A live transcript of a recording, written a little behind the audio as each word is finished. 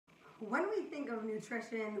When we think of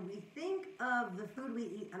nutrition, we think of the food we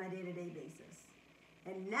eat on a day-to-day basis.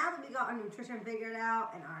 And now that we got our nutrition figured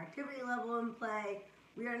out and our activity level in play,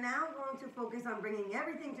 we are now going to focus on bringing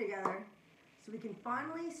everything together so we can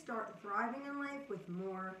finally start thriving in life with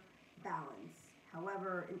more balance.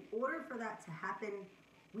 However, in order for that to happen,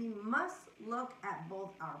 we must look at both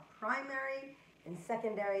our primary and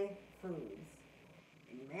secondary foods.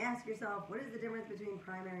 And you may ask yourself, what is the difference between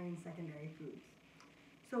primary and secondary foods?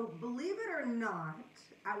 So believe it or not,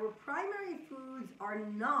 our primary foods are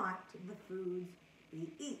not the foods we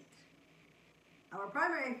eat. Our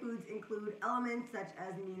primary foods include elements such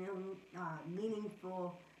as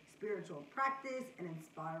meaningful spiritual practice, an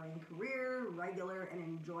inspiring career, regular and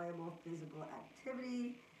enjoyable physical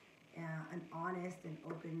activity, and honest and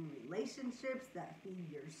open relationships that feed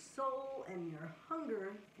your soul and your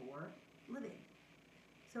hunger for living.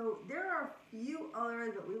 So there are a few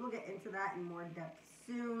others, but we will get into that in more depth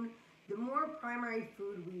soon. The more primary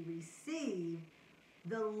food we receive,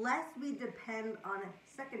 the less we depend on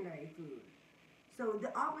secondary food. So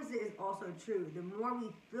the opposite is also true. The more we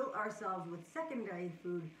fill ourselves with secondary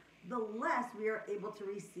food, the less we are able to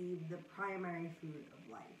receive the primary food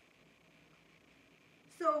of life.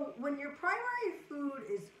 So when your primary food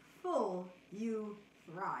is full, you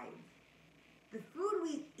thrive. The food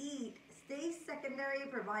we eat stays secondary,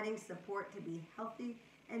 providing support to be healthy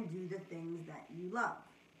and do the things that you love.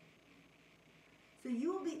 So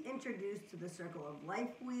you will be introduced to the Circle of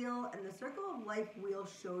Life wheel, and the Circle of Life wheel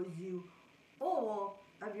shows you all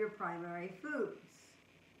of your primary foods.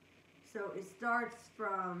 So it starts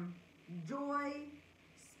from joy,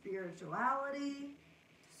 spirituality,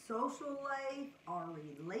 social life, our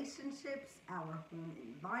relationships, our home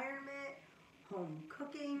environment, home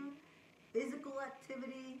cooking, physical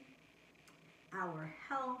activity, our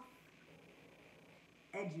health,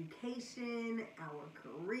 education, our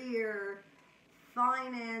career,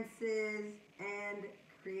 finances, and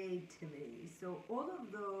creativity. So all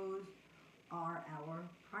of those are our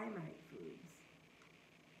primary foods.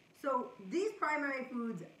 So these primary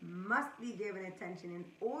foods must be given attention in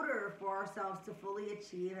order for ourselves to fully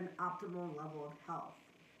achieve an optimal level of health.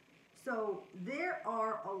 So there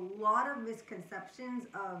are a lot of misconceptions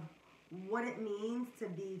of what it means to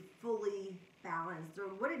be fully balanced, or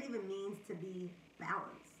what it even means to be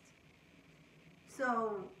balanced.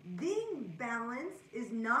 So being balanced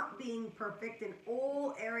is not being perfect in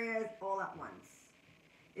all areas all at once.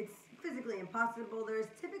 It's physically impossible. There's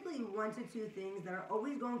typically 1 to 2 things that are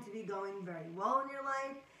always going to be going very well in your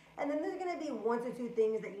life, and then there's going to be 1 to 2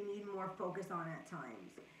 things that you need more focus on at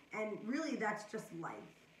times. And really, that's just life.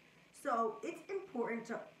 So it's important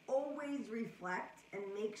to always reflect and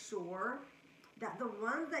make sure that the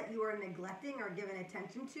ones that you are neglecting are given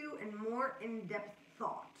attention to and more in-depth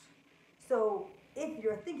thought. So if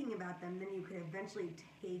you're thinking about them, then you could eventually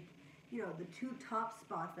take, the 2 top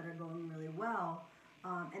spots that are going really well,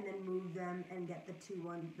 and then move them and get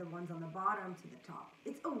the ones on the bottom to the top.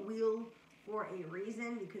 It's a wheel for a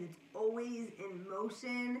reason because it's always in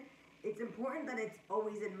motion. It's important that it's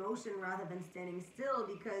always in motion rather than standing still,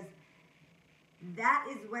 because that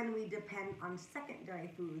is when we depend on secondary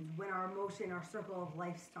foods, when our motion, our circle of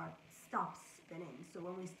life stops spinning. So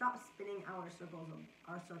when we stop spinning our circle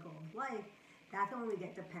of life, that's when we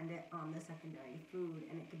get dependent on the secondary food,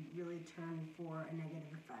 and it can really turn for a negative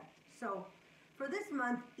effect. So for this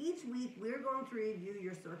month, each week, we're going to review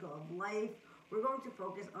your circle of life. We're going to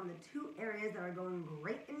focus on the 2 areas that are going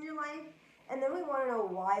great in your life, and then we want to know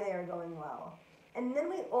why they are going well. And then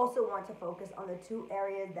we also want to focus on the 2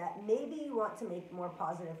 areas that maybe you want to make more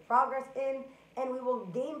positive progress in, and we will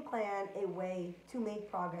game plan a way to make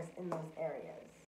progress in those areas.